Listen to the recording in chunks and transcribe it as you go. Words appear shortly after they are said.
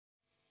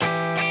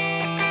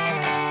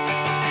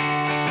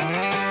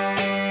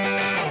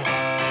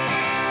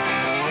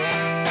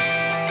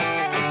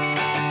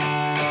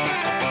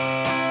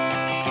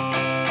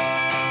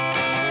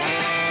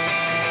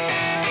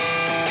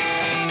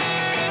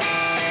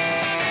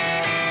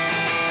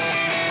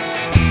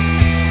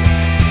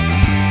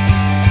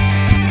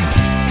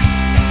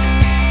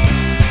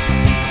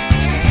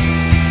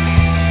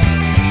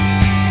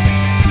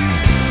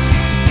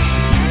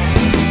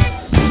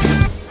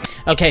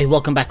Okay,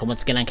 welcome back, and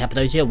once again I'm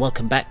Cappadocia.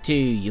 Welcome back to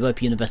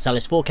Europa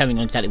Universalis 4, carrying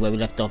on exactly where we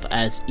left off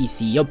as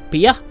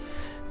Ethiopia.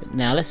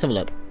 Now let's have a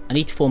look. I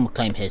need to form a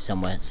claim here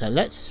somewhere, so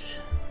let's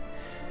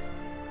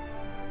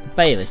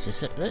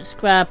let's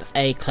grab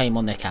a claim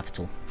on their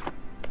capital.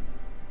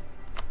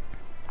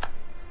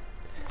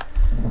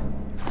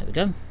 There we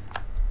go.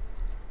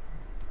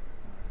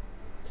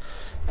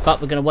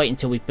 But we're going to wait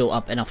until we've built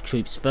up enough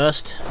troops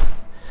first.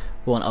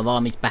 We want our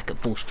armies back at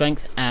full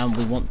strength, and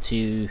we want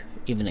to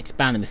even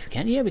expand them if we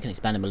can. Yeah, we can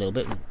expand them a little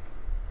bit.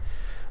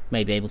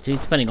 May be able to,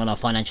 depending on our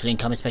financial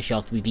income, especially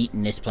after we've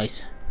eaten this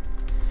place.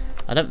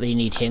 I don't really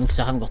need him because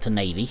I haven't got a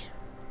navy.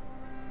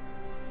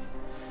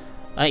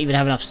 I don't even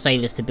have enough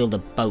sailors to build a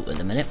boat at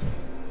the minute.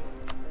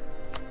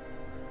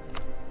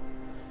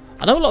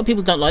 I know a lot of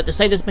people don't like the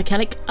sailors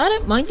mechanic. I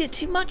don't mind it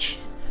too much.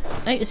 I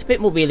think it's a bit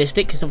more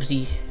realistic because obviously,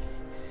 you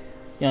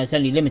know, there's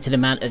only a limited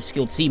amount of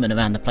skilled seamen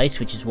around the place,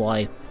 which is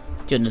why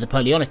during the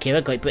Napoleonic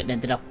era, Great Britain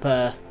ended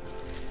up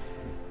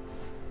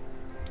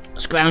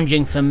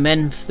scrounging for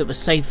men that were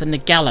safe from the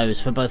gallows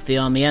for both the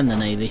army and the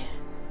navy.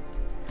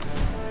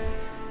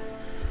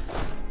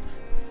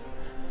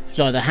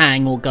 So either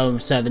hang or go and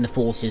serve in the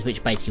forces,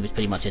 which basically was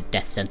pretty much a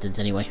death sentence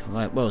anyway.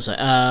 Right, what was it?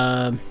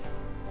 Don't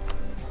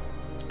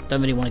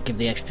really want to give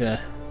the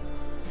extra.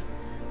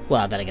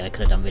 Well, then again, I could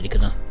have done really,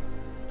 couldn't I?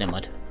 Never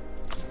mind.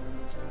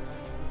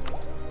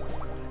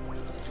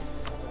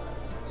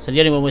 So the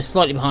only one we're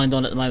slightly behind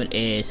on at the moment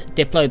is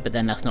Diplo, but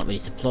then that's not really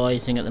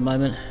surprising at the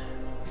moment.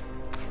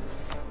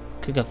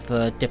 Could go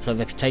for Diplo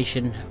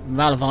reputation.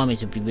 Morale of armies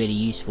would be really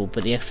useful,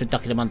 but the extra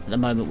ducat a month at the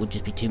moment would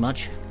just be too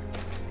much.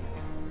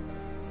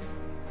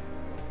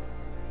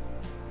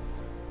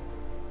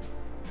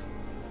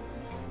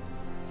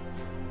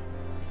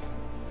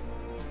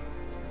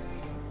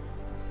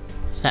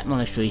 Sat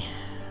Monastery.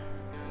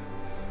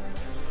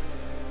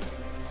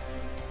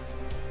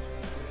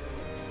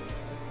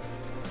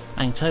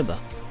 Antoba.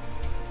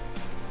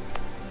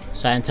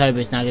 So Antoba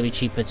is now going to be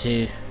cheaper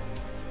to...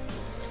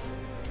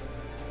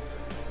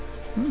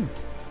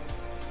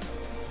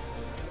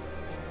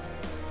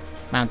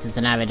 Mountains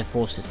and area to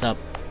force this up.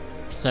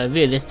 So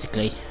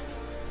realistically,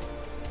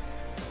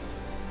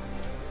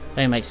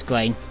 they makes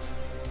grain.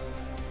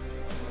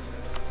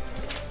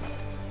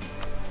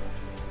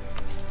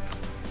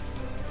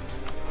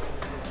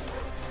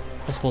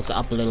 Let's force it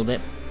up a little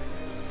bit.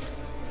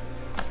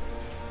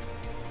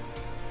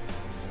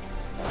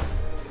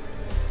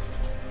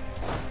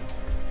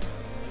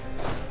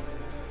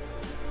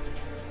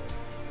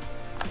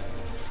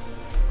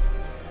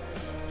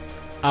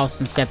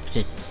 Arson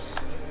Separatists.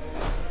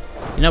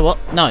 You know what?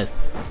 No.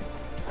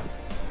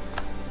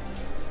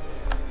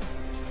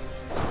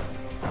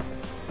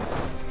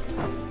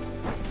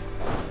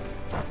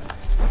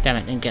 Damn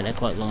it, didn't get there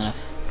quite long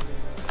enough.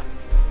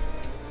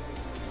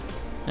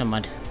 Never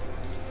mind.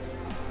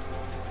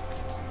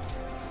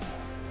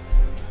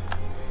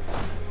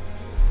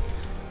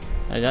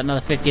 I got another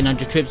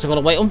 1,500 troops I've got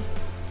to wait on.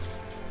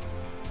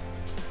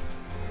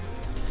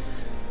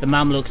 The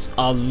Mamluks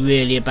are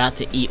really about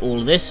to eat all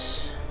of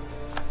this,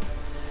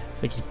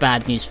 which is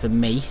bad news for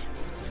me.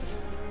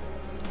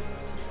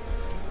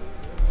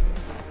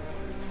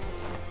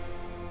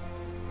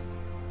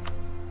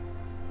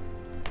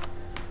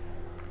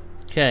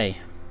 Okay.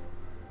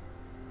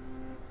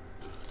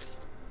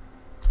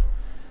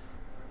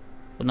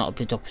 We're not a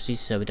plutocracy,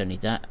 so we don't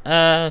need that.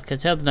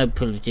 Curtail the no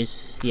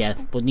privileges. Yeah,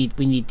 we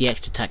need the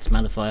extra tax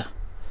modifier.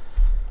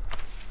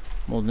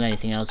 More than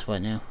anything else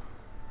right now.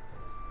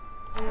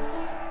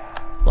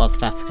 Wealth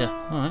of Africa.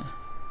 Alright.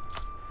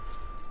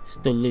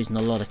 Still losing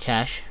a lot of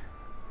cash.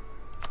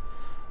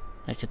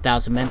 Extra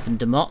 1,000 men from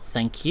Demott,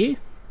 thank you.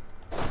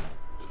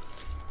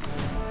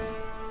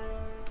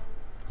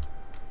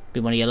 Be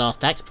one of your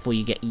last acts before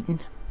you get eaten.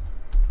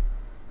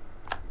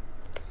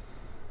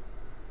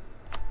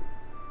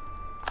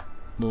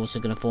 We're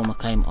also going to form a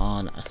claim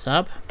on a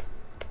sub.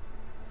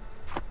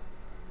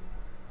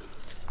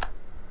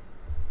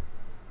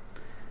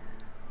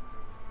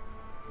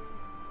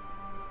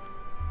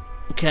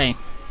 Okay.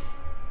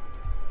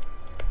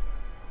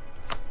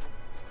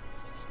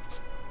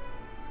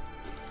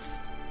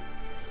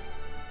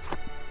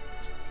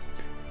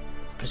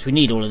 Because we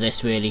need all of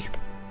this really.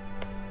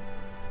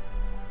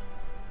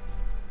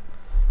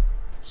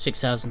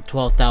 6,000,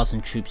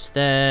 12,000 troops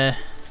there.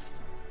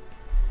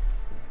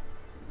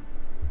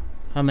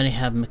 How many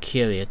have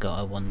Mercuria got,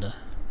 I wonder?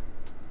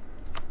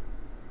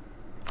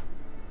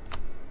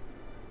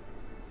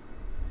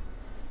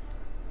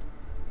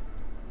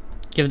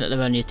 Given that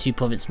they're only a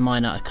 2-province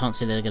minor, I can't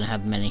say they're going to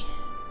have many.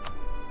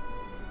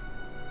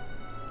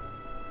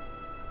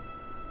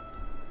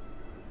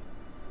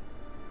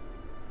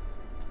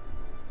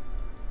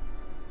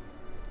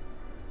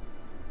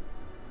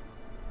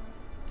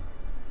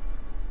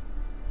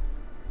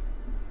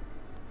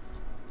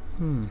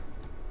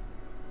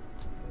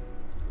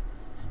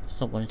 It's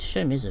not wanting to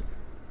show me, is it?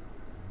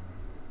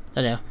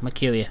 There they are,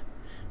 Mercuria.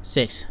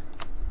 6.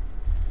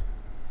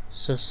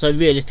 So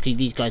realistically,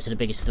 these guys are the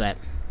biggest threat.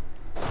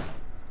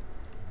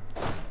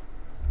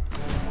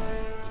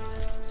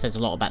 Says a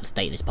lot about the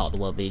state of this part of the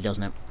world, really,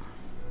 doesn't it?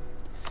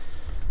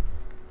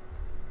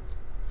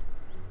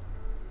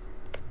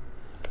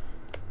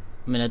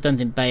 I mean, I don't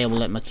think Bayer will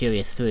let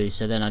Mercuria through,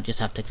 so then I just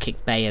have to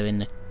kick Bayer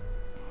in.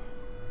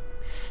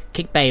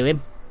 Kick Bayer in,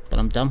 but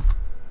I'm done.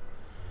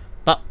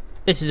 But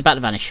this is about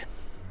to vanish.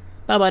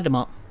 Bye bye,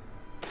 Demont.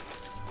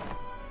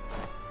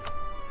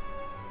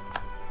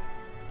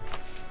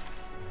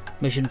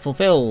 Mission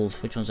fulfilled.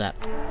 Which one's that?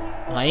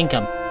 High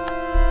income.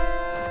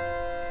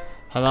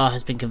 Hurrah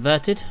has been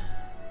converted.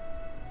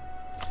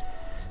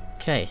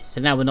 Okay, so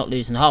now we're not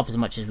losing half as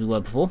much as we were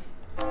before.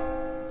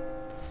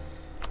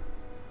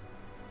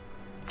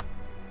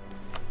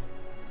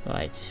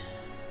 Right.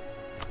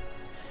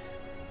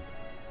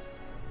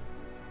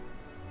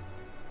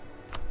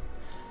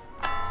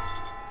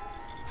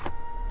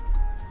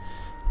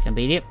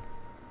 Convenient.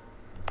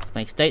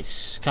 Make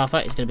states.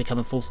 Carfight is going to become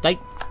a full state.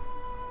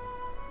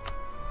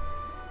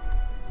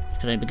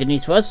 It's going to be good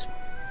news for us.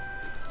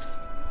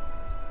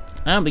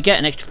 And we get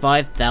an extra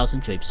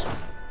 5,000 troops.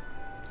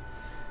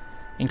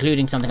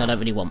 Including something I don't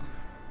really want.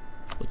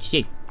 Which is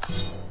you.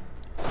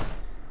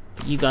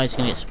 But you guys are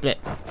going to get split.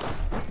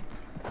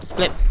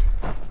 Split.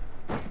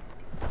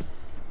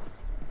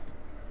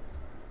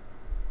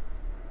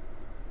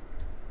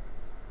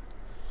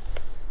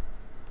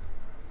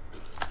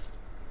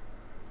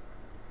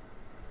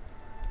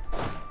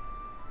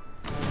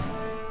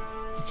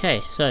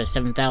 Okay, so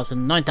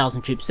 7,000,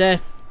 9,000 troops there.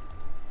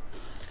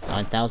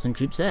 9,000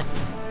 troops there.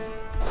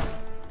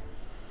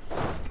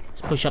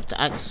 Let's push up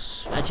to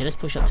Actually, let's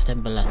push up to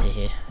Tembalati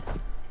here.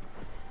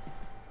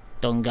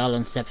 Dongal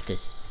and Septis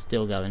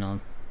still going on.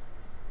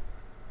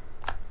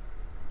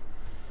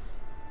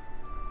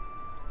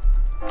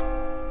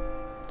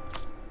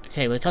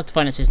 Okay, when it comes to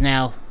finances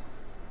now.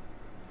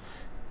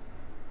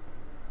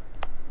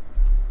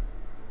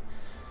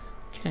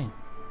 Okay.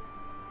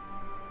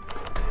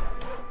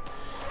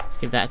 Let's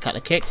give that a couple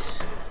of kicks.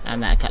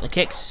 And that a couple of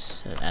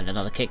kicks. And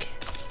another kick.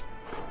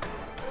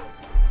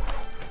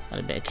 And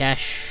a bit of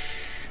cash.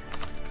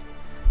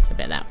 A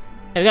bit of that.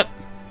 There we go.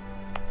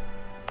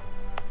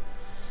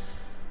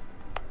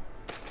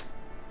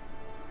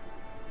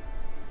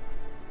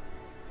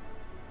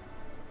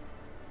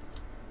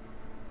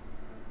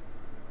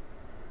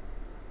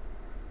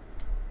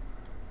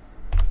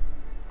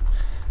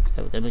 So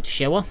we're going to move to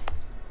Shewa.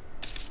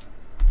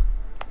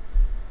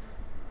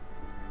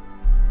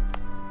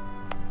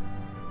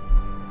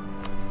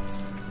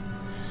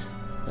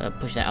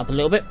 Push that up a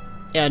little bit.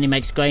 It only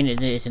makes grain,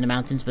 it's in the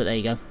mountains, but there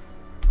you go.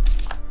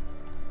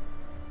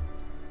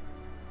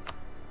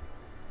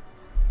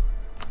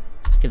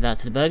 Let's give that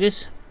to the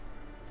burghers.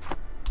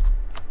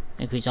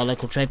 Increase our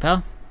local trade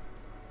power.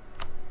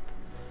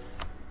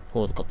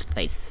 For the Coptic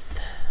faith.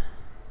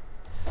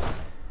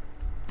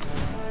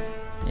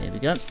 There we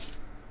go.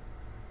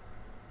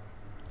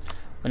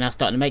 We're now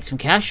starting to make some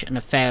cash, and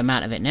a fair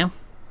amount of it now.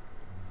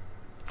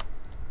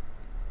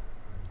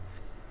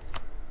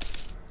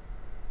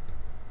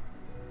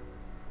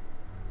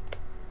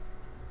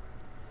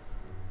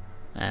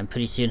 And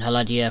pretty soon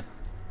Haladia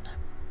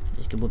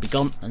will be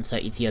gone, and so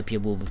Ethiopia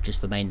will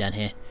just remain down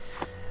here.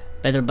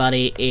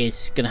 Bedrabadi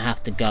is going to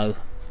have to go.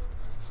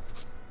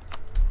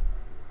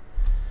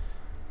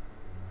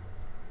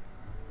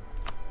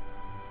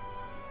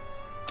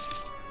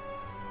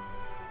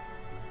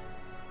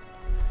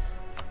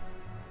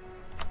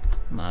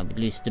 Might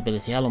lose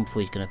stability. How long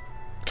before he's going to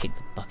kick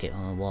the bucket?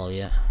 On a while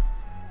yet.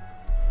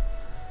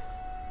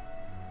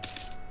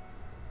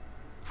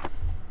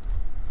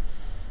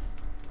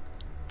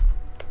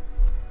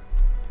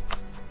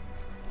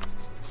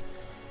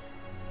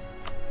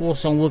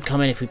 Warsong would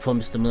come in if we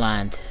promised them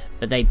land,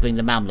 but they bring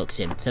the Mamluks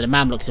in, so the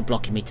Mamluks are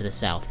blocking me to the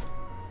south.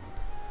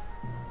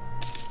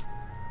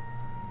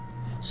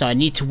 So I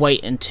need to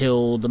wait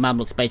until the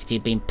Mamluks basically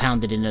have been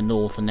pounded in the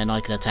north, and then I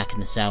can attack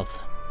in the south.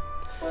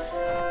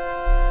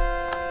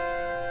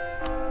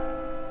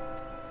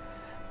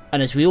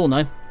 And as we all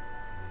know,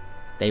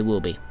 they will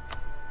be.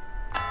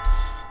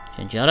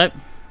 Genjaro.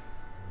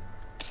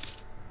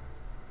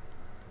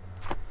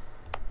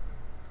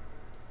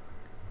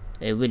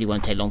 It really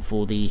won't take long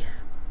for the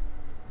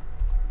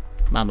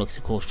Mamluks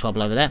to cause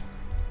trouble over there.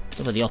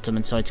 Or for the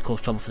Ottoman side to cause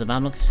trouble for the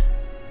Mamluks.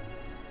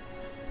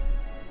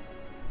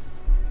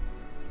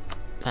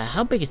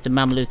 How big is the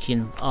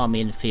Mamlukian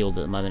army in the field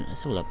at the moment?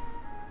 Let's have a look.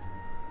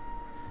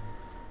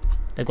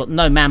 They've got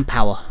no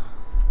manpower.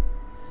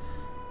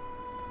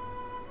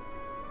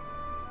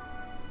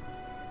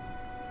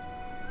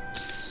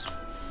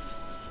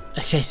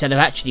 Okay, so they're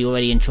actually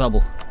already in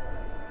trouble.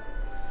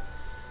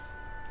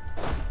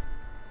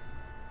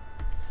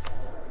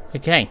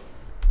 Okay.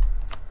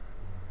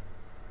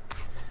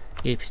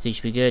 Unit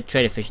prestige would be good.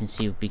 Trade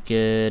efficiency would be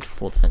good.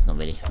 Fourth defense, not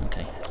really.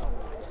 Okay.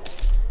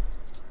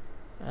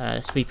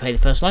 Let's repay the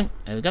first loan.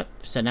 There we go.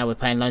 So now we're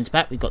paying loans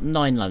back. We've got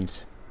 9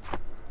 loans.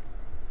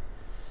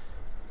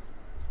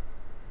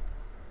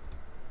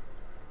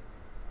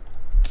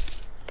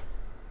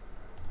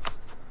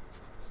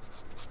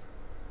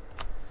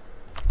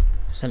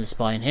 Send a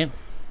spy in here.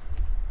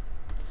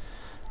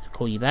 Let's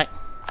call you back.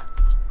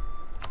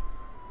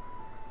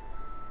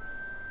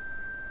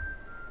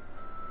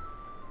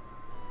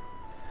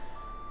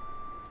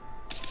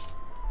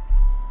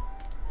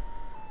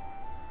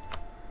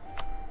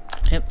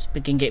 Let's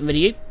begin getting rid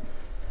of you.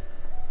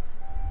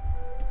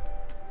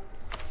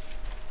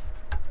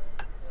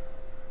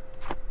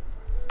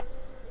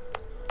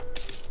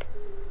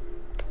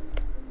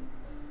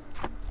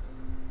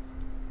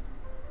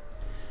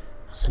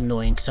 That's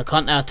annoying because I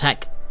can't now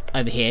attack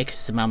over here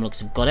because the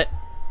Mamluks have got it.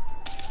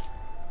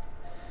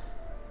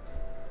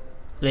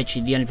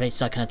 Literally, the only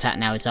places I can attack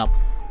now is up.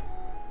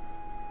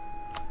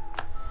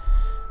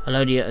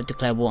 Alodia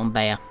declare war on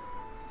Bayer.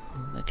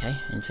 Okay,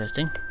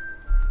 interesting.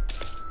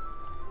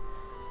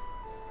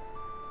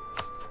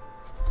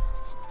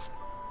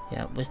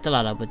 Yeah, we're still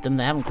allied with them.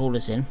 They haven't called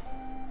us in.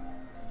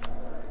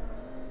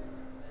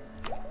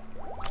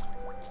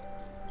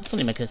 It's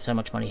only making us so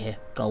much money here.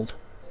 Gold.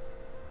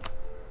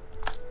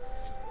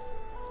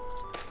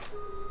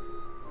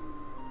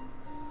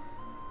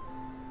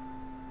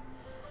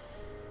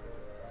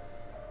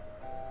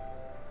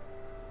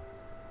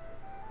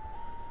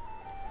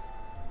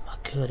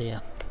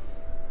 Mercuria.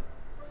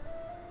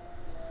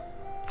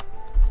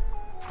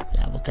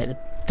 Yeah, we'll take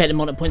the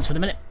monarch points for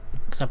the minute,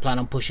 because I plan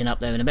on pushing up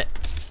there in a bit.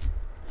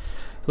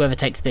 Whoever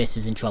takes this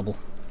is in trouble.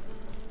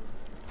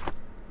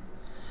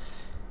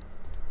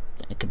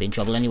 It could be in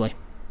trouble anyway.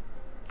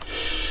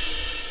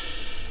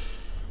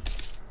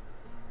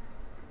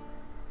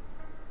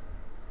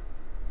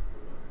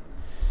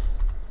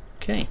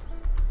 Okay.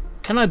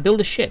 Can I build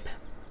a ship?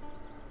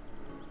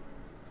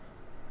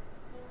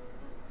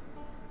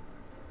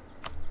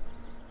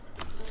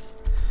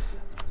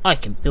 I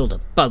can build a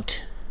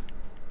boat.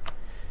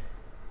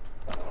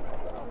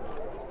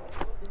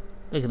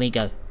 Look at me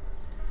go.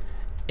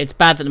 It's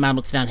bad that the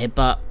Mamluks are down here,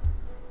 but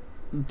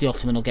the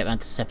Ottoman will get around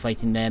to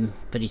separating them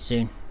pretty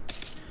soon.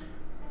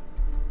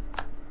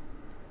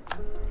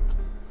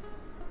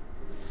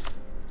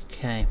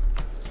 Okay.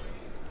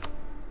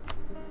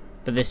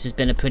 But this has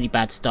been a pretty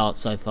bad start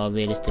so far,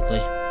 realistically.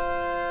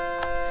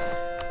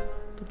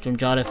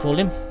 Drumjado fall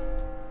him.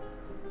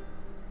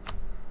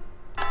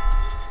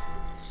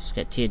 Let's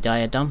get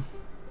Thiseveningsentertainment done.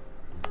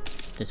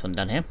 This one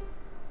down here.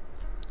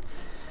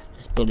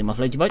 Let's build him my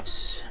floaty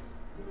boats.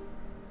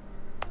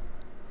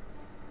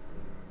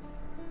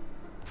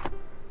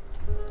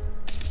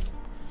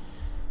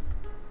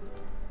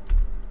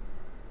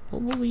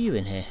 What were you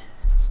in here?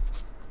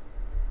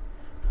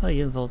 Oh,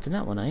 you're involved in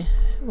that one, are you?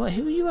 What,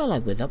 who are you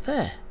allied with up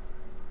there?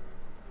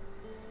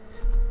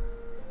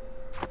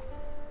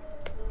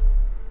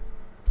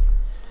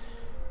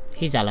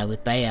 He's allied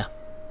with Bayer.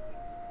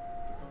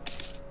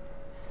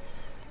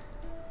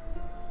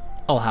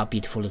 Oh, how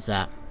beautiful is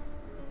that?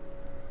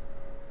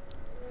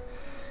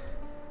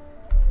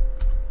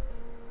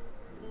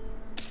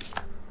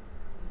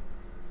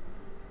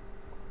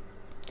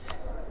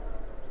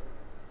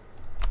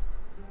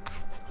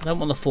 I don't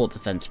want the fort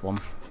defense one.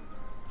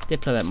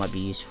 Diplomat might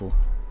be useful.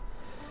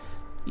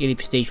 Yearly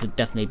prestige would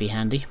definitely be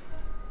handy.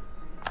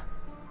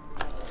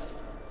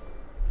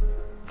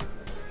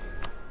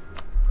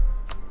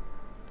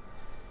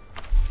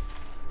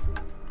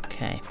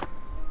 Okay.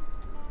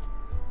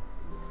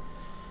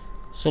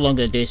 So all I'm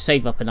going to do is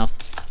save up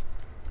enough,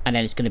 and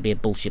then it's going to be a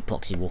bullshit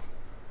proxy war.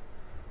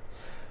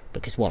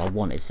 Because what I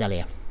want is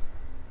Zelia.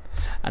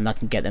 And I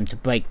can get them to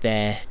break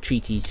their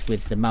treaties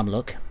with the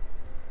Mamluk.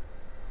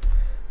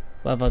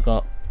 What have I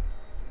got?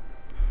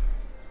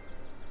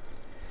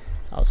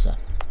 Ulcer.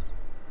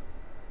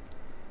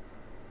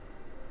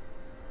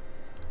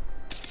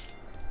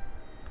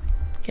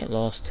 Get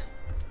lost.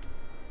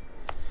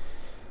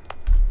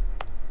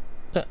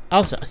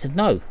 Ulcer, I said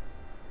no.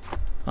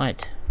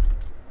 Right.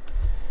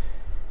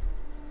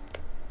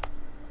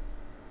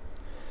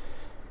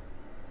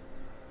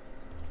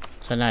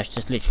 So now it's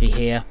just literally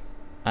here.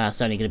 And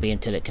that's only going to be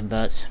until it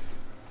converts.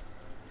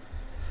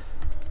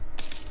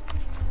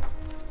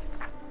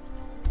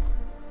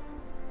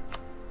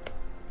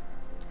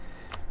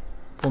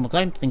 Form a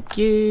claim, thank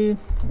you.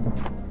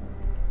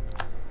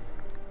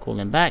 Call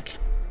them back.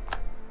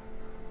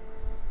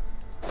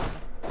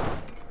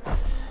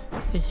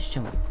 Where's this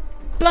jump?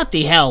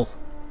 Bloody hell!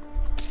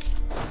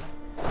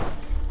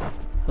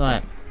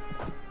 Right.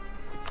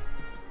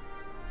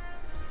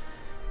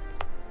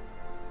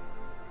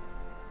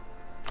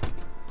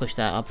 Push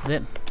that up a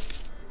bit.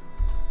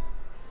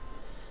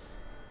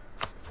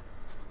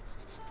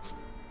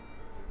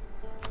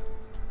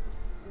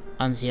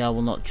 Anziar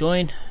will not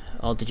join.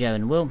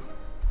 Aldejaran will.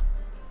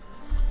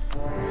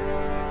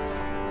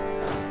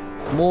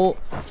 More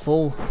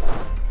full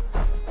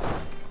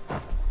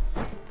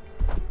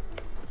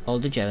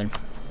Aldejaran.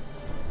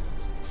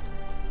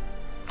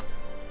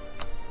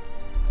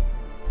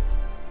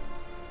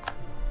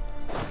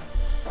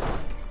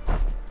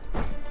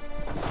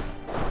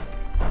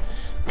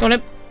 Go on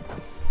in.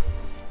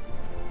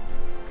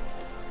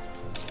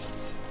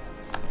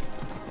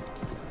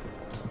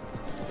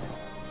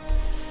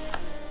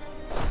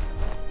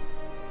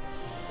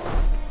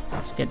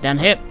 Let's get down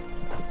here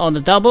on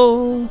the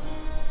double.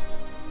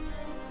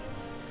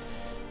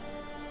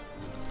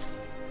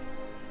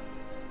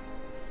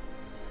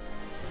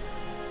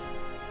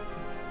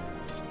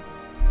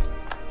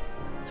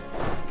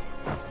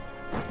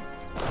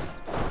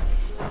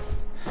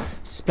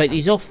 Split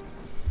these off.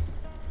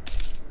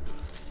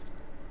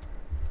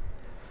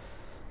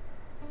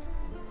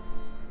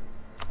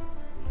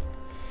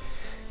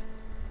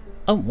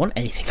 I don't want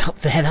anything up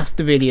there, that's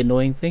the really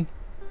annoying thing.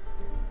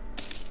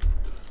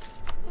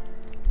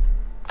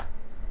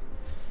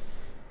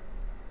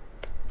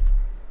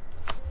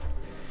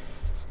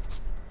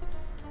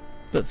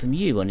 But from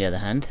you, on the other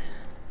hand,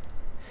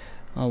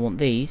 I want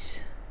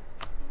these.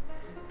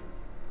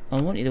 I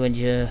want you to end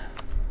the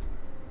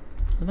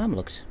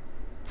Mamelukes.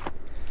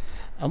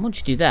 I want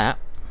you to do that.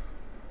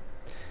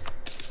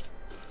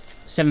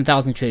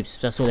 7,000 troops,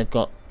 that's all they've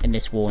got in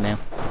this war now.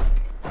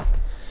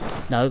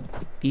 No,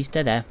 you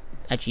stay there.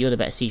 Actually, you're the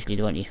better siege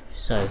leader, aren't you?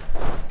 So,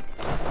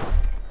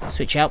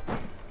 switch out.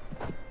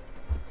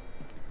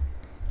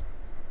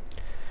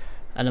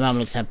 And the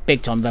Mamelukes have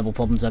big time rebel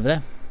problems over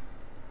there.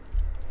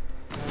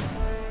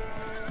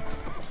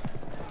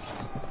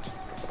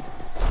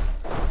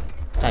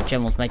 That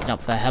general's making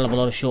up for a hell of a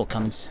lot of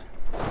shortcomings.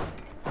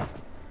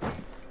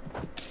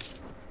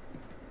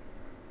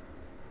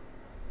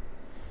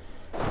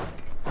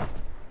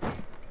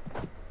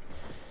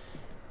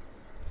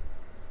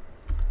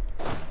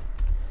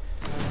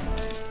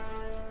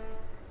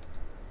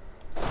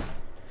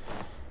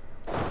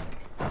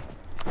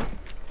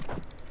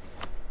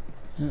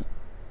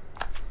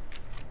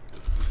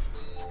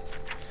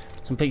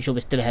 So I'm pretty sure we're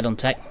still ahead on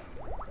tech.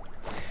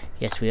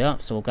 Yes, we are.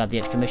 So we'll grab the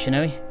extra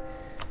missionary.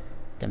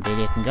 Then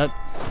Belia can go.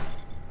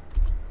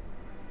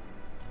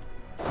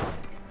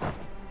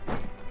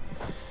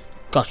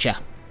 Gotcha.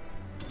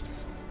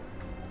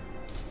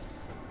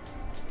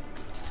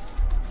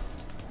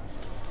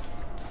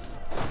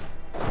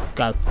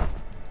 Go.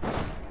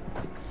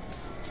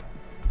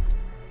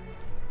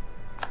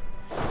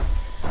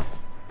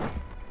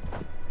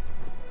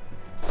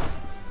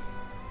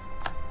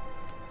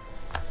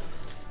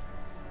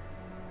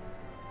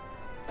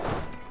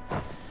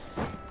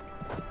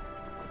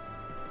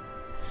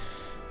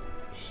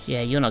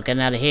 Yeah, you're not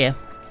getting out of here.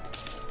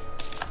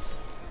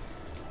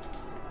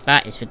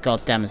 That is for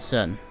goddamn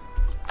certain.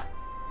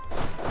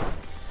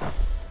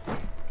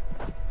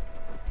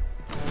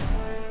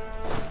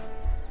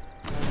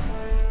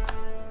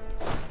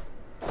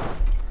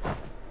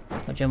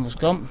 My general's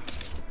gone.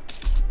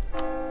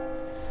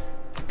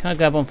 Can I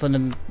grab one from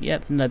the... yeah,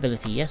 from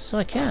nobility? Yes,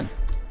 I can.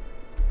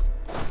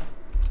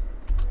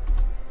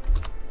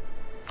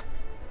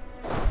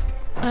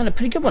 And a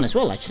pretty good one as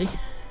well, actually.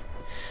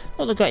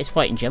 Not the greatest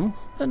fighting general,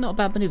 but not a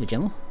bad manoeuvre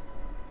general.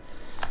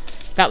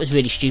 That was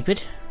really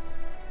stupid.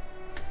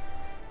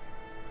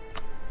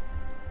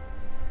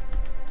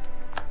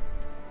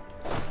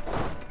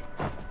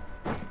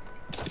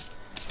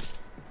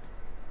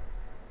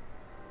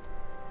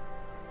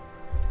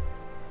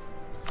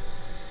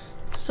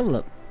 Let's have a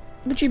look.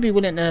 Would you be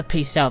willing to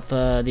peace out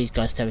for these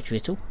guys' territory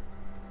at all?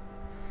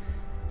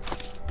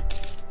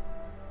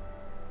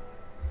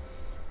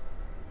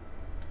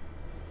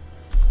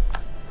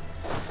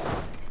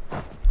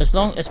 As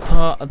long as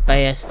part of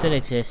Bayer still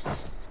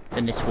exists,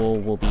 then this war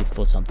will be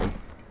for something.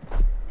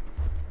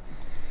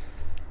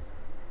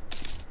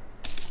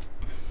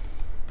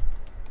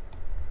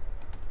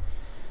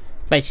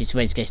 Basically, it's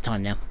raise against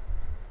time now.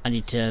 I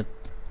need to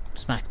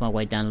smack my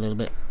way down a little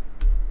bit.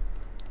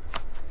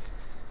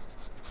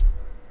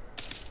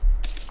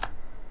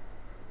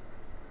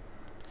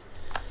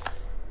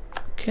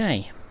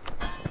 Okay.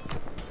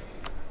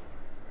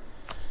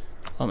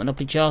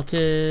 Monopoly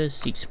charters,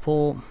 seek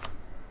support.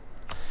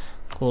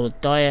 Call a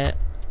diet.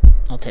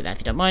 I'll take that if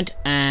you don't mind.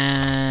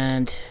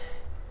 And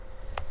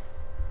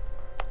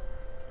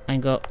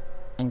Angot,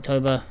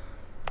 October,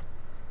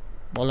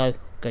 Wallow,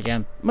 go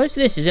jam. Most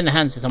of this is in the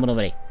hands of someone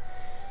already.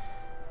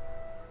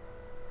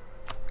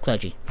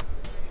 Clergy.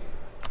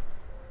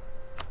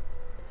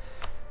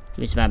 Give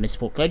me some admin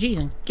support, clergy.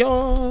 Thank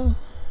you.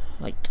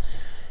 Right.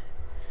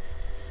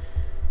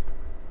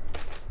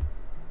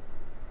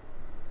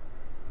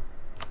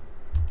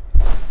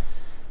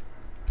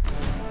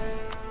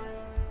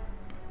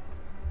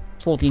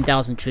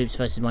 $14,000 troops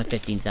versus my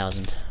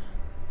 15,000.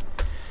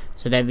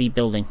 So they're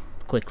rebuilding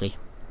quickly.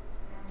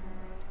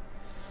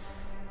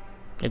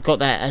 They've got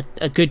that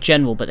a good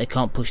general, but they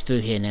can't push through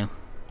here now.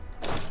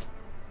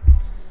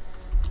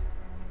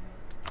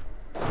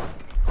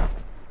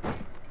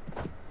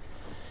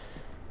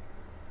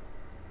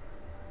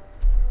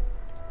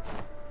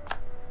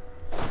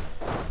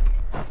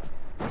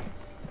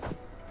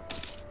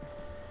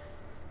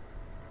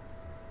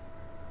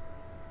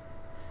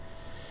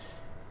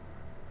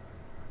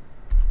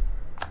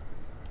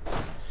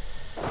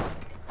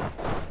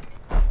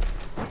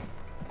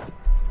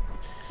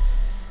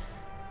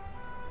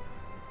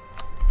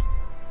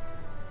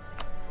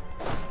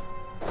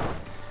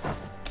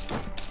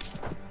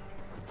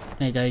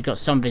 There you go, you got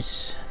some of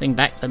his thing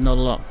back, but not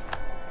a lot.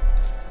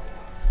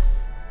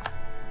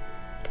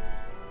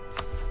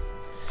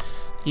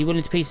 Are you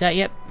willing to peace out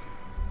yet?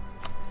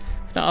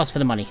 Don't ask for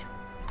the money.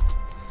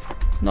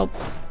 Nope.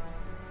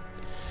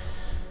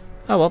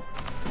 Oh well.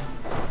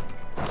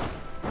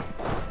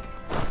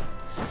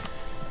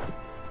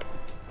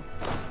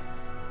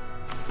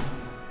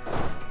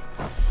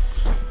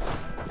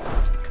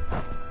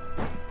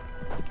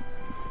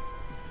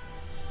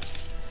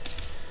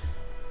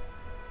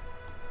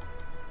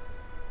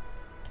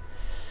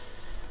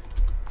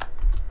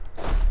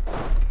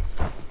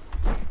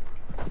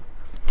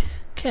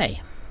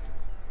 Okay.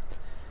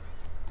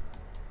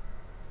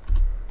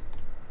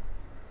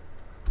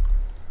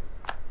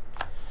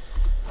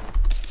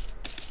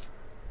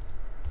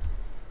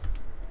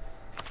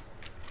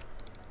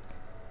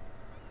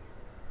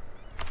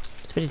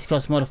 Stability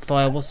cost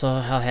modifier,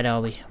 how ahead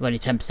are we? We're only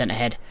 10%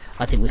 ahead.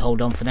 I think we hold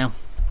on for now.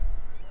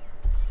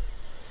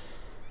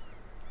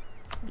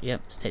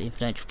 Yep, steady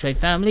financial trade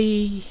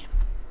family.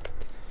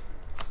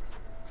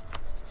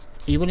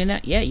 Are you winning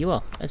that? Yeah, you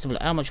are. Let's have a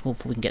look. How much more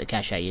before we can get the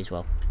cash out of you as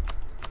well?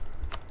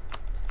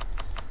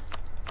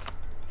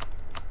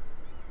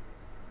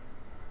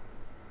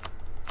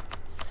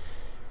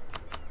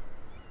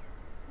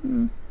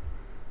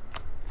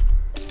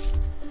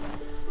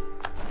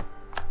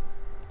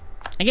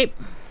 Okay.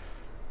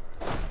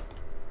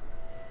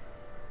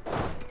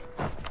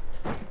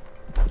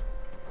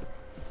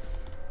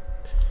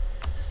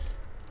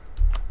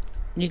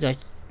 You guys.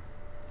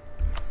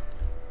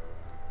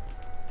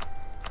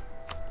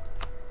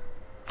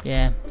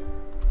 Yeah.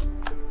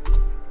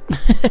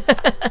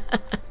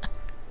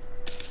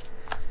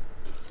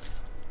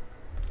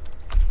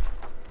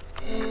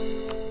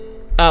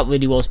 That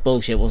really was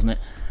bullshit, wasn't it?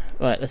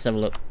 Right, let's have a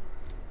look.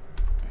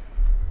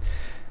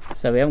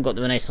 So we haven't got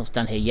the Renaissance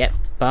done here yet,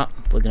 but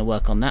we're going to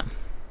work on that.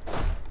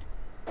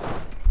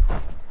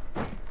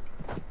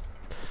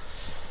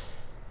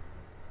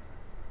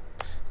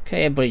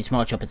 Okay, everybody just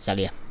march up and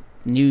Salia.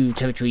 New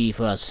territory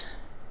for us.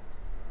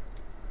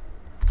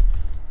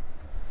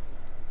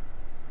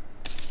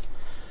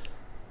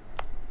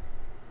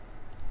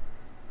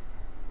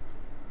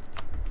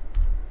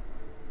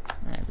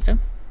 There we go.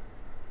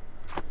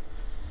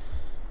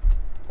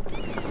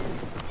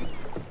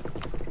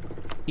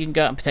 You can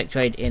go out and protect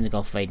trade in the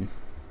Gulf of Aden.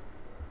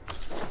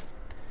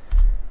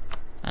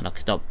 And I can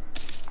stop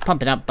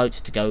pumping out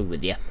boats to go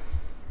with you.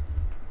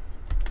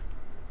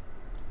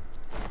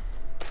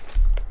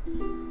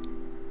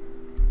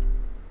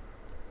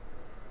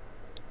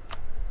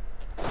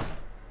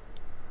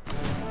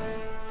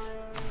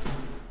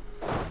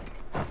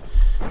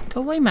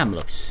 Go away,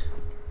 Mamluks.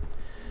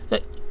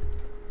 Look,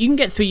 you can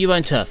get through your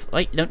own turf,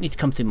 right? You don't need to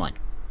come through mine.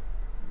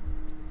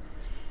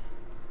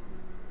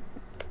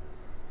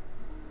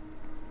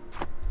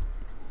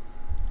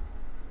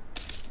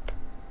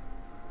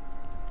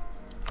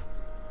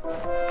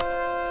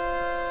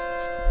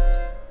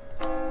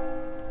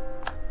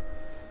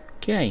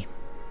 Okay.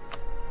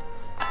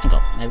 Hang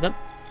on, there we go.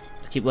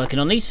 Let's keep working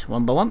on these,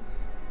 one by one.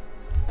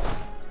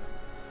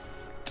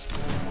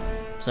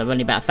 So we're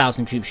only about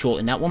 1,000 troops short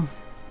in that one.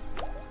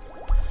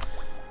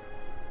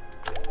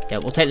 Yeah,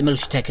 we'll take the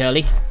military tech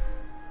early.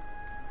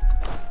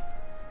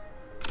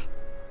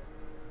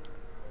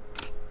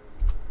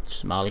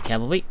 Somali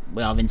cavalry.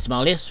 We are in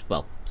Somalia.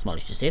 Well,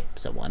 Somalia's just here,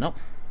 so why not?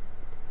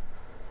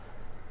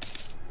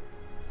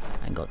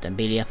 And got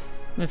Dembelia.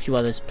 And a few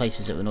other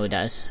places that were annoyed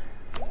at us.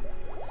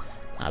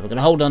 We're going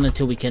to hold on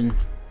until we can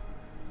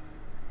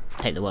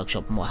take the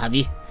workshop and what have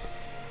you.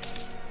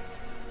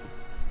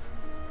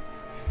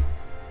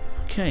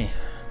 Okay.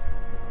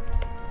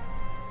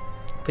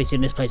 Pretty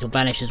soon this place will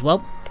vanish as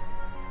well.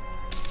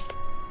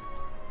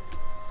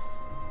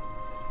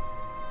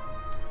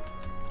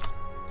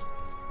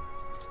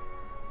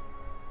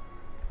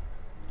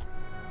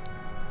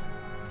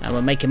 And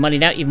we're making money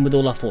now, even with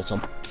all our forts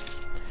on.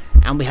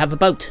 And we have a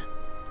boat.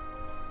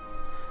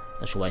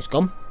 Not sure where it's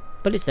gone,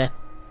 but it's there.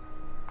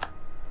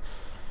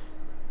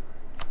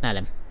 Now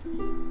then.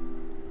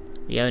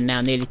 We own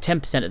now nearly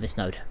 10% of this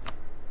node.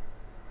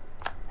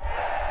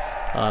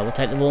 Alright, we'll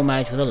take the war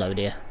marriage with a load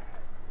here.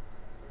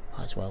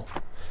 Might as well.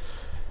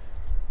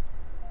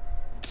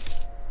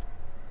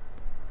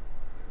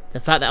 The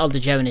fact that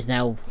Aldebaran is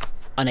now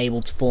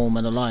unable to form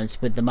an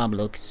alliance with the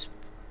Mamluks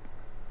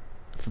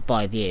for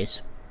 5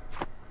 years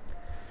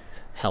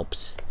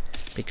helps.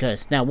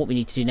 Because now what we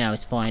need to do now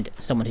is find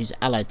someone who's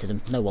allied to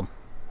them. No one.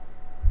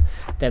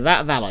 They're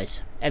out of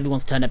allies.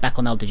 Everyone's turned their back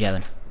on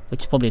Aldebaran,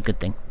 which is probably a good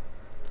thing.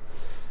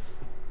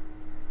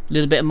 A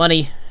little bit of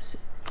money.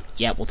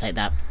 Yeah, we'll take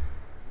that.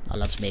 I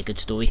love to me a good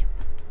story.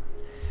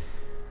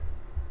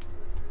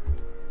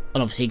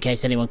 And obviously, in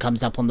case anyone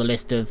comes up on the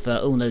list of,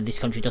 oh no, this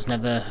country doesn't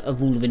have a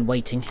rule of in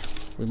waiting,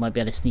 we might be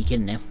able to sneak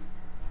in there.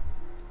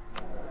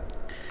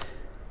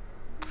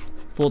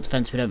 Fort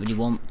defense we don't really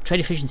want. Trade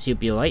efficiency would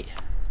be alright.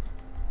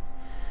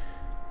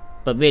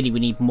 But really, we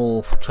need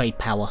more trade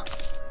power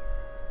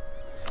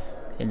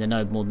in the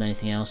node more than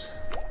anything else.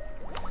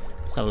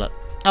 So look,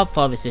 how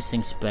far is this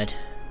thing spread?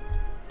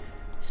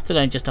 Still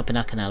only just up in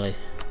Akanalu.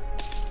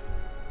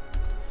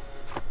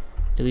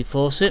 Do we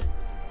force it?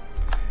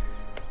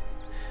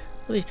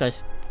 Well, these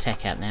guys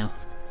tech out now.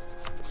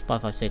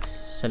 556,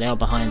 so they are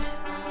behind.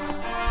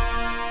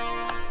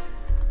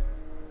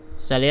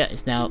 Celia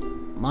is now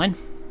mine.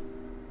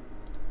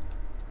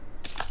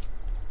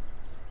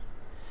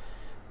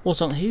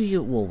 Warsong, who are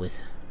you at war with?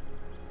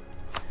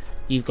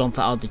 You've gone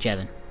for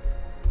Aldebaran.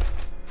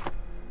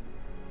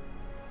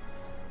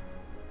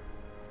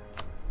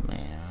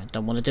 Yeah, I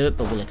don't want to do it,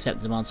 but we'll accept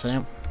the demands for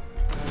now.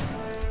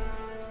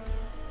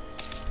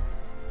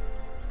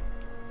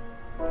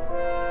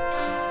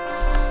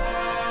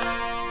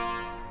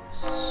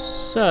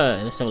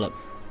 So, let's have a look.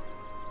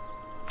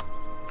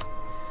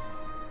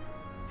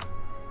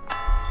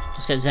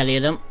 Let's get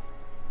Zelia done.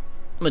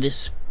 With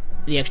this,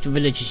 the extra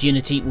religious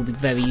unity will be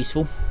very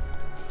useful.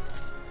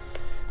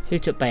 Who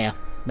took Bayer?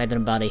 Medon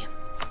and Buddy.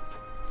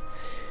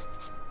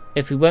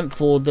 If we went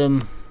for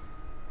them,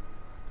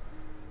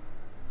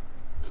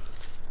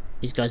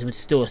 these guys would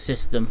still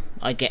assist them.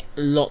 I get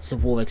lots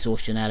of war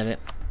exhaustion out of it.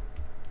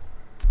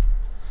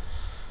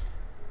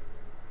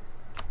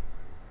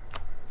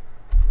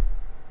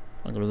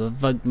 I'm going to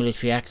revoke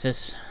military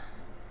access.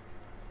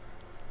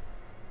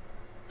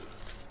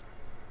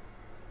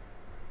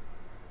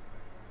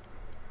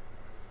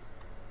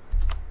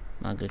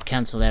 I'm going to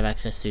cancel their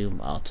access to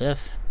our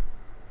turf.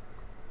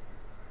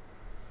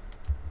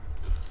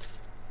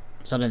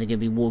 So I don't think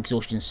it'll be war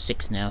exhaustion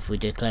 6 now if we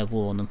declare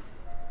war on them.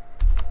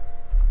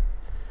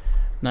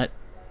 No,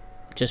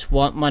 just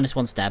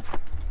 -1 stab.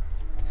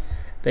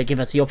 They give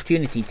us the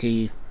opportunity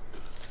to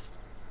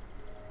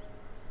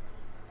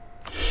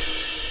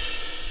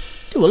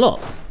do a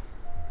lot.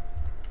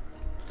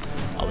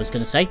 I was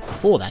going to say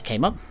before that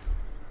came up.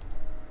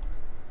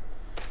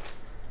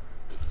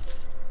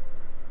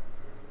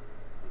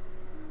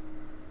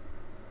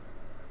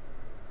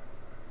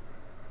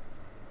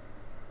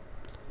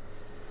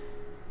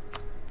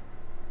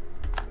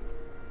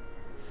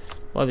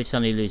 Why are we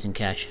suddenly losing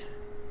cash?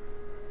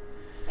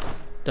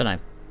 Don't know.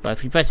 But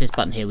if we press this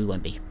button here, we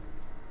won't be.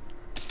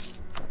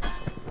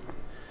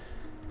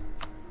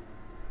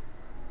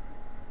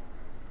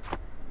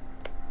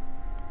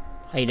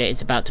 Haida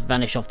is about to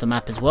vanish off the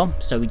map as well,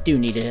 so we do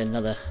need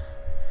another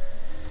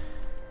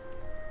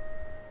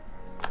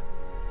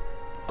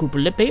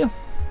Kupalip here.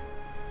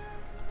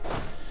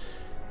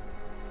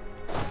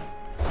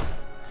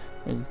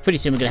 Pretty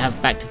soon we're going to have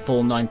back to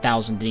full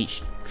 9,000 in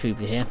each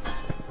trooper here.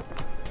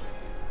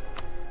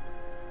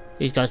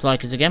 These guys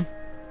like us again.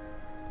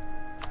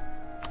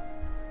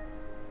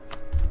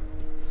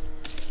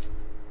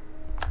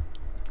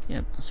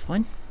 Yep, that's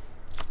fine.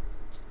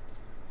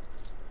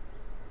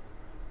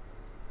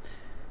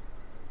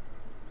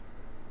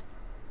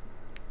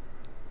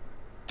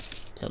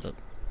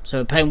 So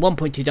we're paying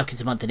 1.2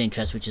 ducats a month in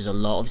interest, which is a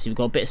lot. Obviously we've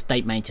got a bit of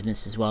state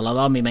maintenance as well. Our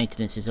army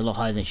maintenance is a lot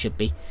higher than it should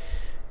be.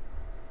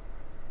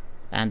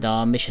 And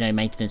our missionary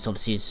maintenance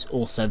obviously is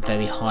also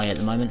very high at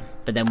the moment.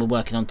 But then we're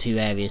working on 2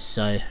 areas,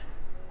 so...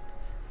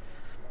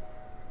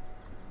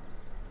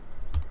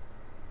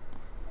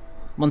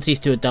 once these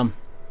 2 are done,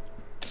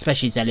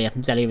 especially Zelia.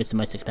 Zelia is the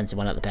most expensive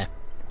one out of the pair.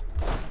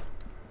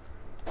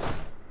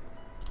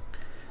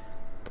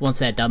 But once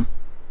they're done,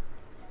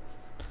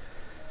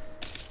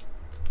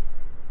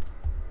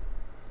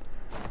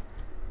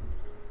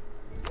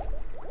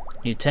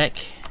 new tech.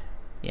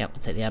 Yep,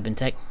 we'll take the admin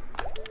tech.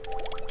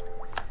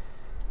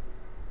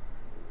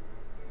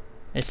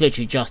 It's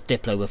literally just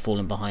Diplo we're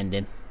falling behind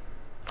in.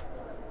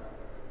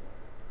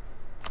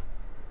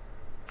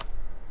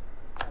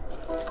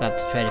 Grab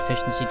the trade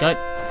efficiency, go.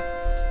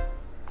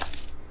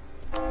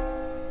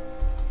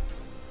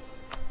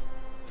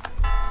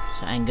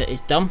 So Anger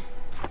is done.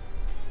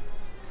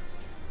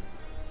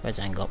 Where's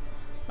Angle?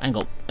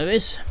 Angle, there it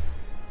is.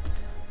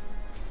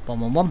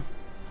 111.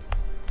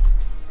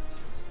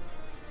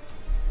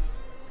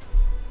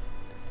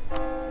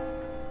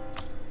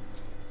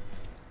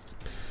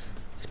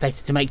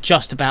 Expected to make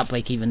just about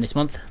break even this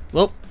month.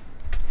 Well,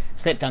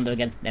 slipped under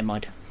again, never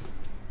mind.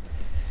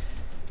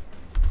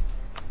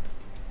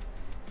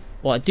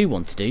 What I do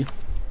want to do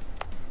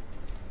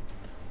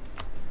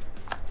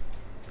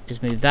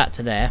is move that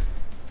to there.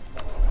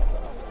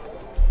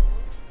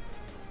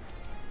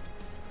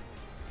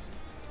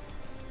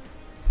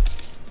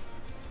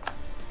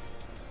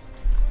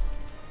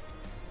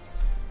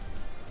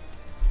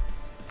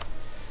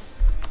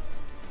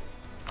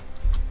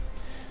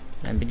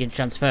 And begin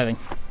transferring.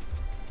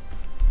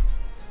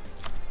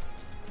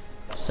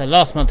 So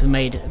last month we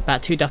made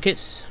about 2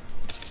 ducats.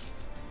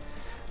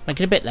 Make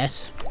it a bit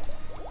less.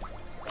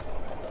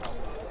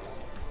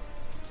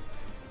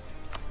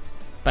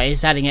 But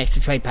it's adding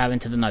extra trade power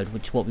into the node,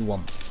 which is what we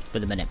want for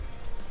the minute.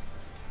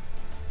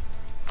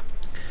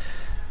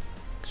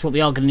 Because what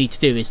we are going to need to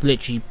do is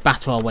literally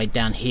batter our way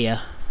down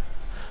here.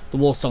 The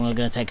War Song are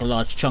going to take a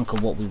large chunk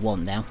of what we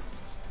want now.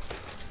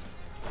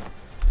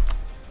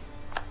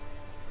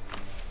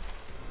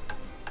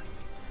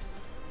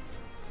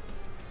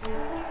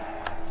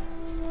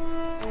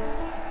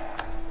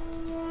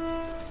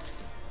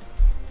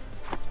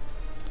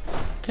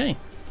 Okay.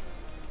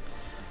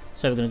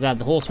 So we're going to grab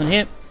the horseman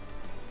here.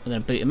 We're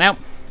going to boot him out.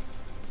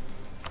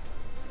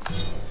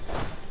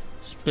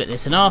 Split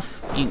this in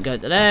half. You can go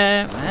to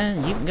there,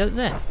 and you can go to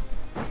there.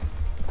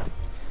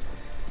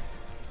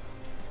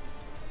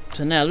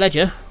 So now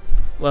Ledger,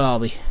 where are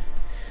we?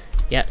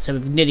 Yeah, so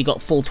we've nearly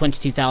got full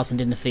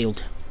 22,000 in the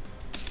field.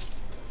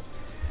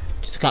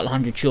 Just a couple of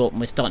hundred short,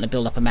 and we're starting to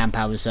build up a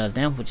manpower reserve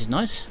now, which is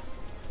nice.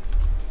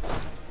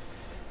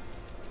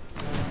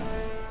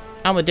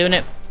 And we're doing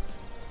it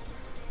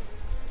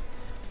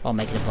while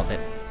making a profit.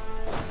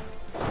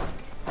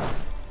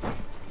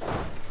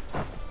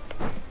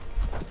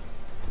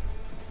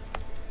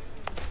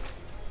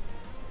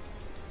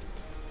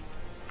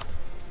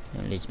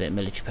 bit of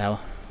military power.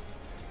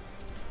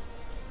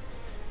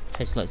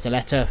 Places like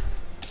Zaletta,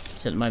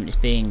 so at the moment it's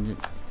being...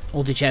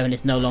 Aldejerin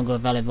is no longer a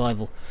valid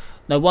rival.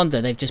 No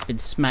wonder they've just been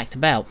smacked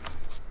about.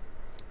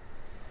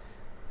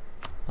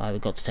 Alright,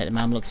 we've got to take the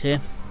Mamluks here.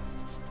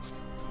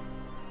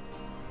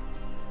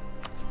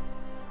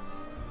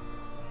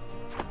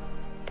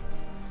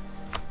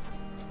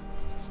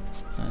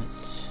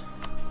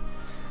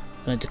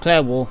 I'm going to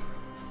declare war.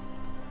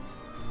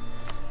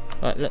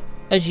 Right, look,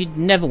 as you'd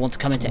never want to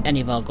come into any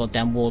of our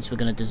goddamn wars, we're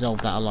going to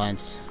dissolve that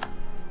alliance.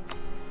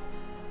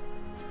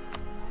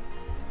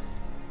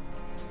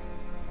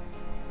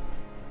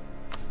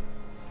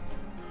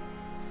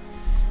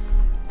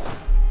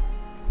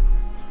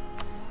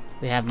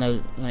 We have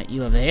no... Right,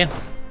 you over here.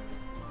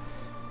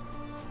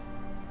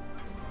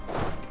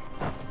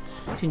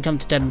 You can come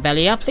to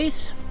Dembelia,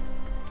 please.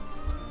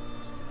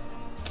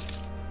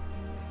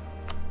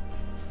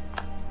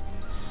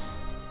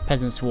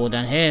 Peasants' War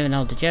down here in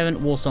Aldejerin.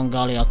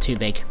 Warsongali are too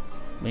big.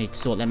 We need to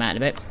sort them out a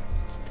bit.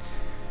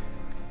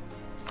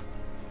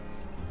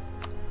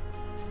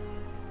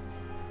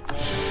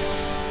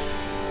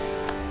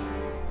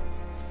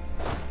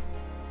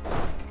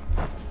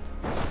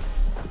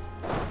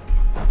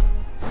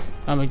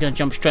 And we're going to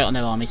jump straight on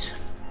their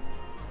armies.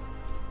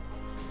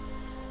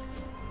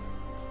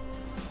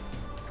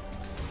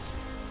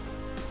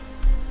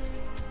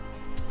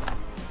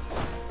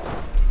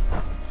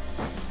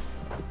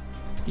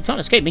 You can't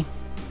escape me.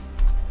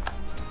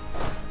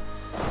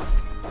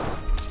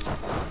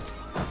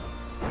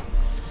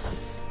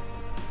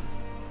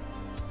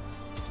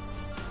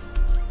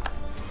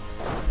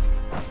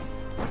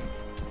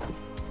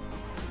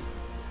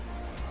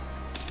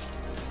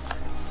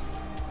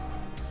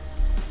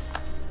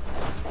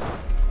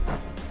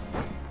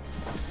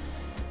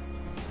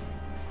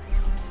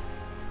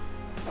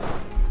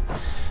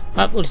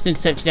 Right, we'll just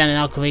intercept you down in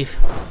Alkariv.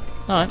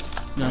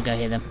 Alright, I'm gonna go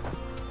here then.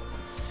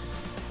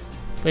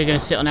 We're going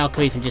to sit on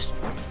Alkariv and just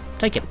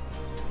take it.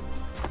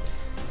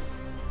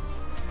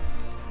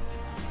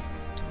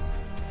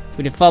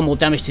 We did far more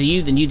damage to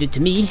you than you did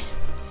to me. So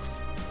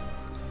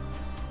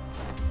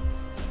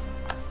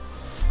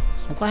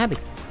I'm quite happy.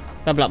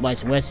 Double up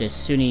wise, where's this?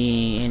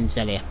 Sunni in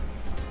Zelia.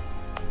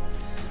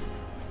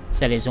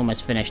 Zelia's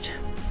almost finished.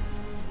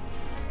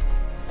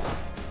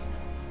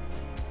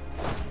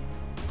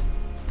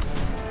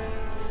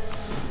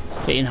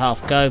 Split in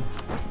half, go.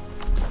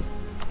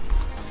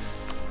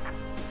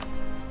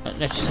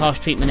 Let's just harsh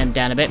treatment them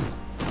down a bit.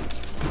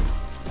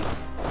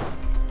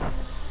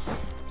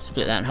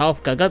 Split that in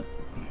half, go, go.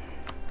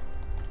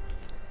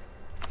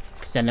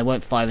 Because then they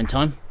won't fire in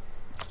time.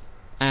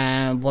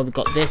 And while we've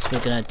got this,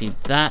 we're going to do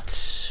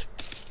that.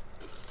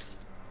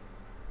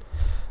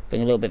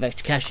 Bring a little bit of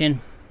extra cash in.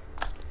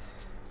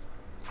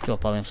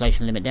 Drop our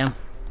inflation limit down.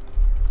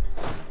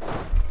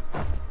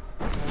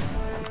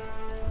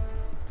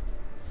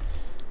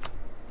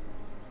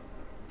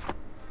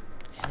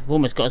 We've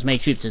almost got as many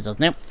troops as us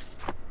now.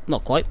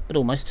 Not quite, but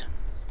almost.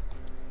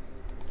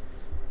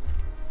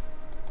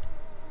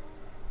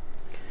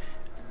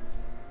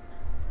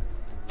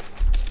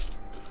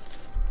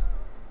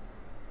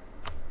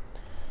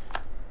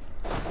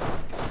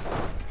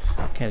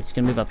 Okay, we're just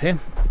going to move up here.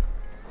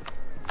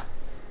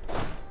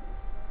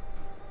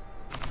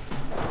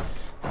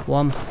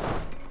 1,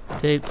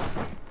 2,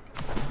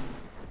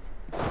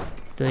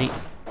 3,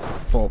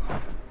 4.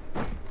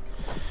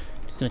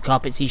 Just going to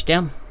carpet siege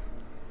down.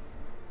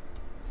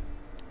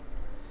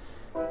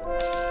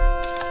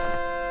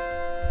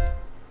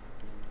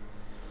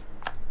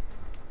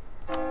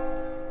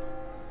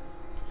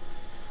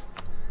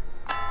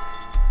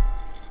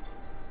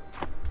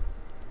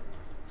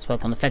 Let's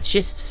work on the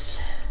fetishists.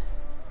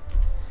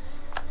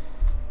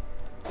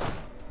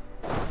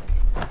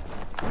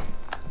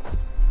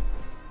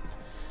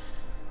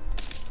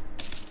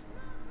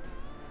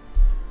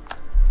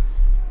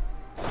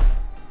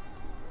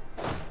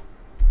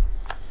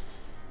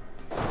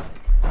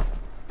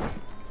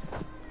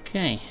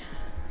 Okay.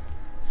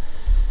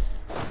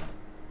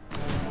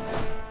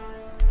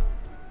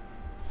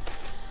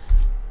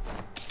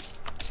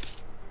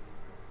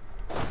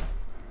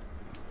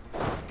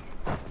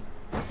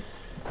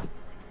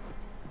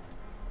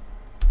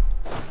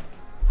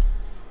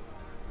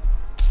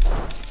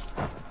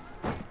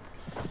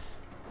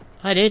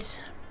 Hi dudes.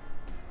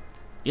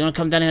 You wanna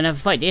come down here and have a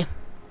fight, do you?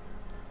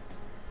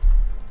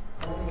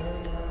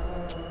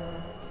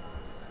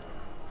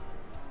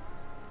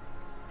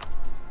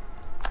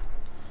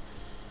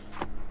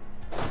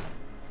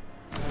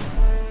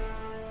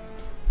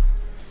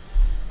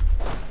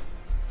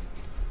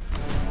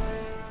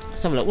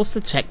 Let's have a look. What's the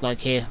tech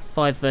like here?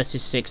 5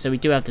 versus 6, so we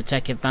do have the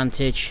tech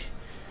advantage.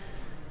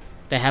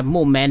 They have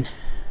more men.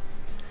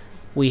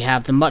 We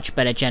have the much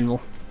better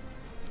general.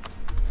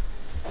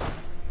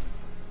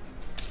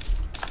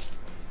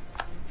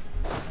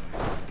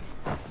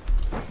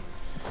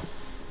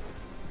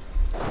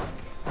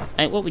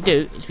 And what we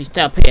do is we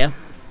stay up here.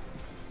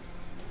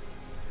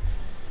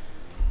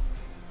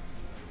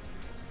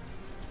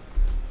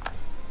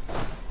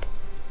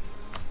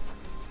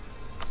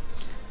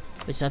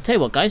 So I'll tell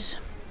you what, guys.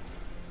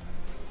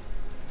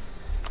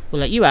 We'll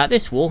let you out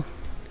this war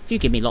if you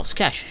give me lots of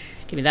cash.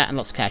 Give me that and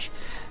lots of cash.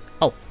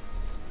 Oh.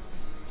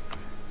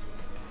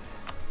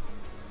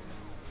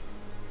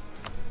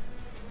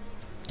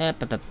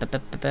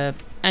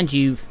 And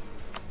you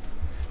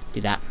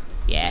do that.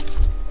 Yeah.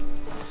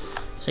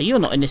 So you're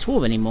not in this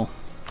war anymore.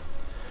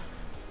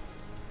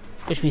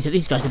 Which means that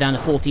these guys are down to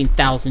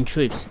 14,000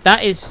 troops.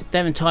 That is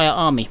their entire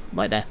army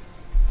right there.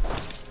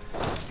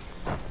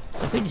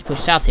 So if we just push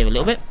south here a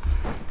little bit.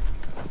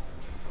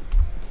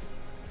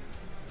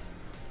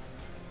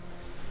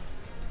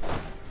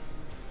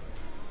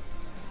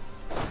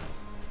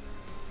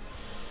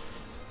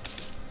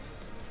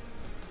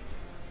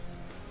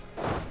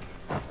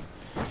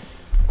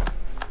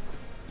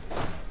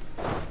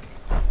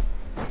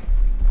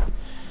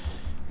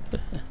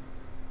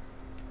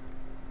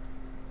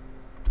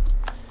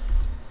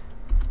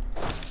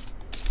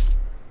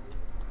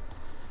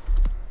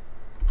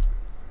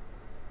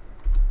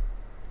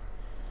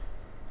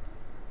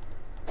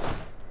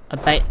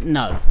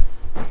 No.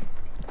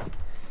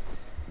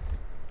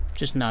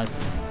 Just no.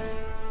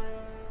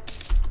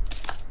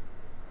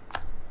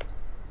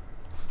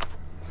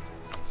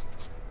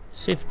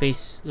 Sue for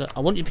peace. Look,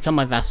 I want you to become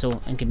my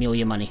vassal and give me all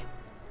your money.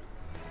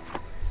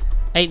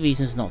 8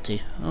 reasons not to.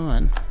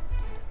 Alright. How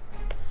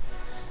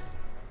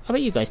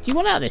about you guys? Do you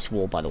want out of this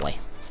war, by the way?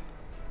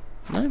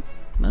 No?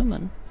 No,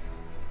 man.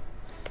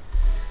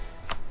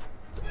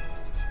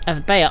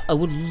 Bayer, I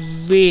would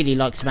really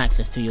like some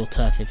access to your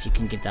turf if you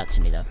can give that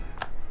to me, though.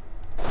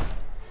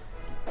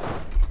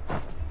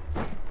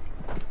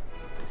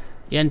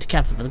 You enter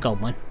capital for the gold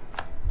mine.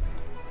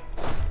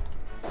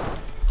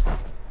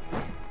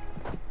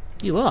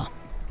 You are.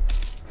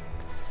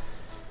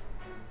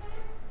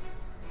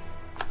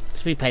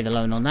 Let's repay the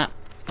loan on that.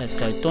 Let's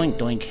go doink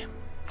doink.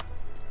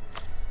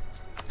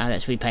 And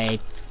let's repay,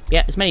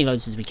 yeah, as many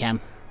loans as we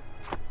can.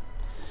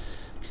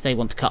 Because they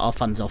want to cut our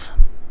funds off.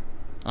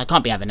 I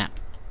can't be having that.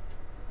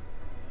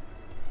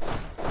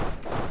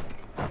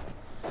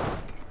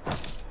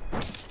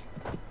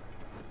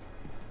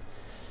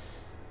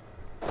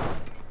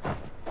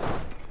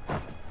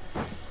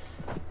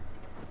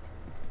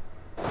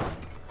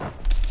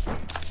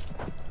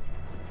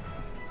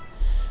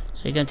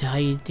 So you're going to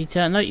Haiti?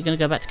 No, you're going to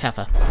go back to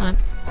Kaffa. Right.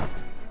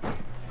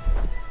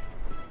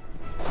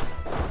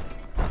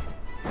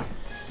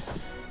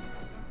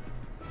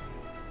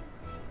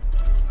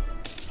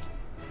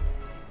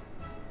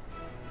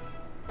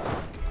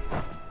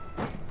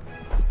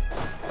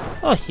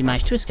 Oh, you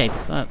managed to escape.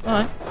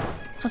 Alright.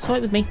 That's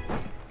alright with me.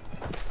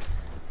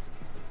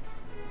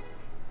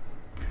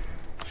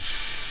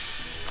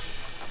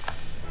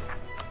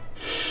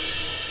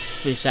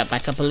 Spruce that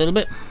back up a little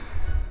bit.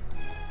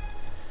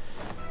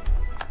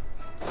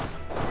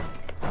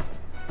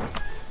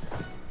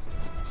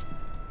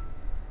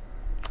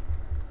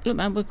 Look,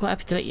 man, we're quite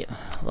happy to let you.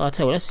 Well, I'll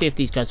tell you, let's see if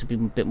these guys will be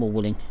a bit more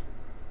willing.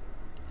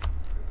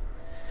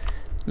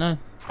 No,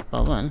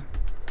 well, one.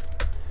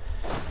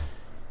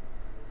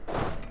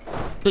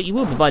 Look, you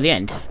will be by the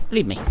end.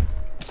 Believe me.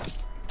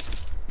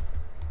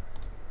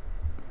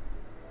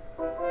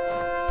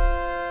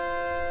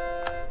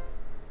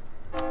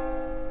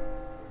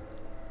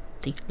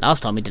 See,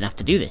 last time we didn't have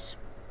to do this.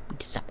 We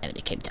just sat there when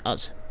it came to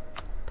us.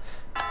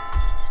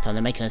 This time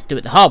they're making us do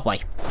it the hard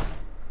way.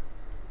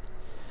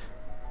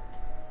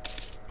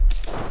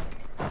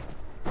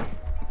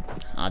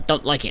 I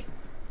don't like it.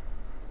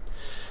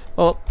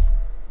 Oh.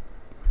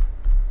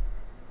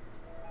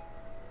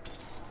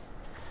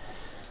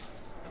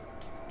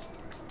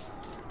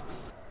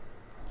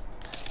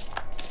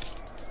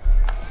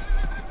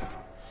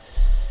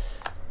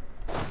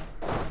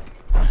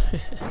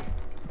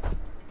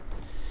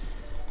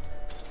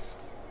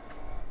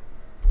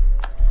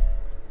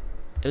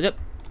 Here we go.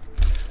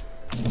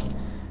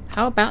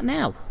 How about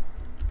now?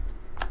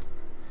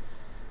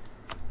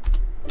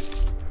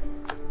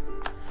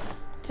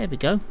 There we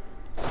go.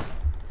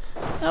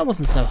 That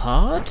wasn't so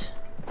hard.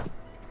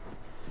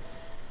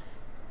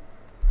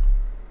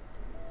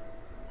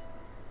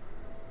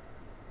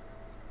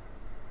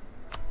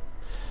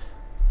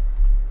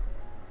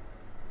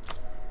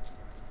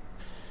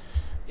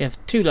 We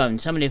have 2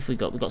 loans. How many have we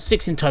got? We've got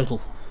 6 in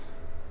total.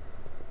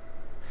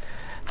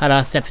 Had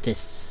our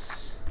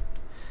separatists.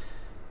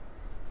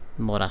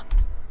 Mora.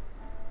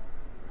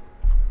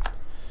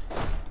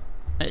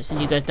 Let's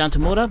send you guys down to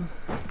Mora.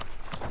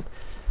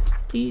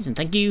 Please and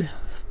thank you.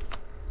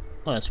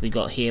 What else we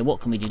got here? What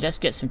can we do? Let's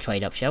get some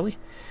trade up, shall we?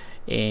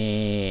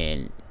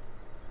 In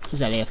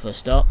Zelia for a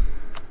start.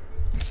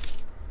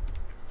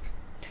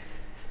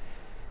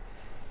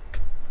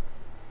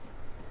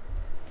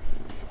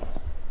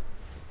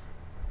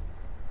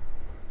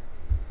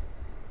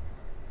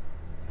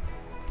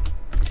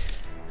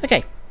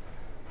 Okay.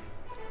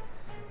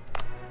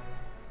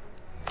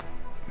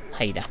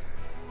 Haida.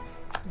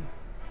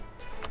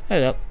 There we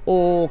go.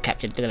 All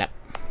captured. Look at that.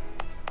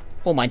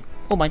 All mine.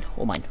 All mine.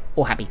 All mine.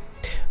 All happy.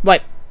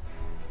 Right.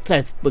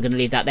 So we're going to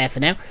leave that there for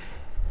now.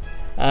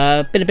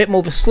 Been a bit more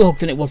of a slog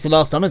than it was the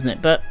last time, isn't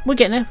it? But we're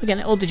getting there, we're getting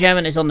there. Old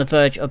German is on the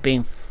verge of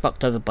being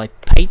fucked over by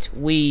Pate.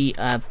 We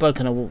have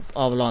broken our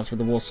alliance with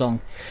the War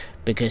Song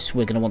because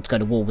we're going to want to go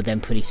to war with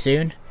them pretty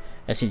soon.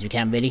 As soon as we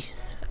can, really.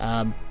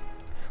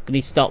 We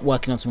need to start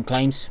working on some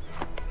claims.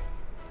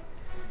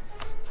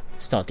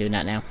 Start doing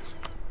that now.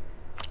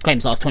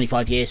 Claims last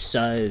 25 years,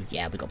 so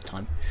yeah, we've got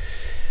time.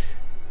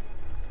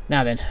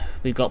 Now then,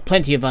 we've got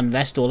plenty of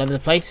unrest all over the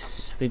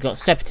place. We've got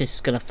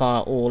separatists going to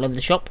fire all over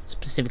the shop,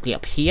 specifically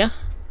up here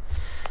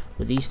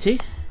with these two.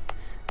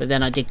 But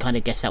then I did kind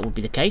of guess that would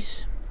be the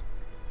case.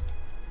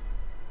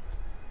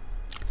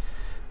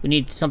 We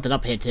need something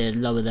up here to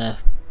lower the...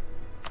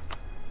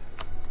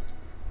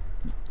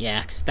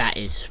 Yeah, because that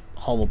is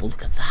horrible.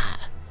 Look at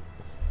that.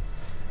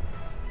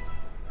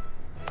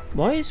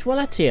 Why is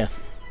Wallachia?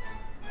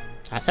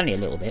 That's only a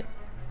little bit.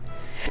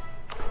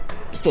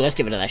 Still, let's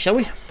get rid of that, shall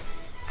we?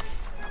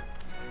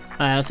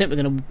 I think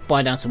we're going to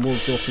buy down some wall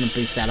exhaustion and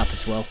boost that up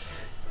as well.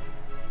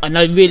 I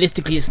know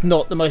realistically it's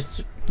not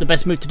the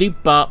best move to do,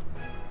 but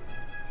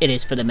it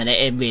is for the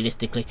minute.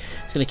 Realistically,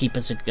 it's going to keep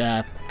us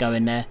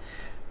going there,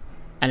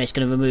 and it's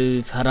going to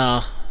remove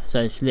Hara,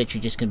 so it's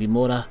literally just going to be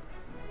Mora,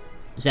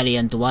 Zelia,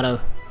 and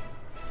Duwado.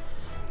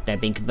 They're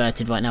being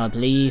converted right now, I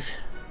believe.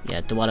 Yeah,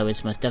 Duwado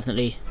is most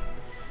definitely.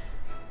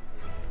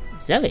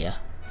 Zelia.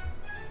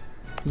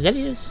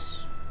 Zelia's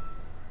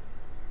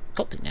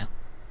Coptic now.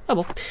 Oh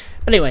well. But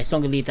anyway, so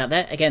I'm going to leave that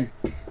there. Again,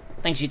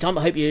 thanks for your time.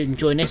 I hope you're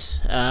enjoying this.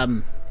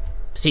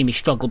 See me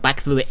struggle back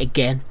through it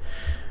again.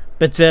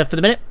 But for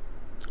the minute,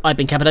 I've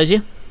been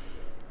Cappadocia.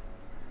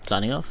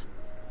 Signing off.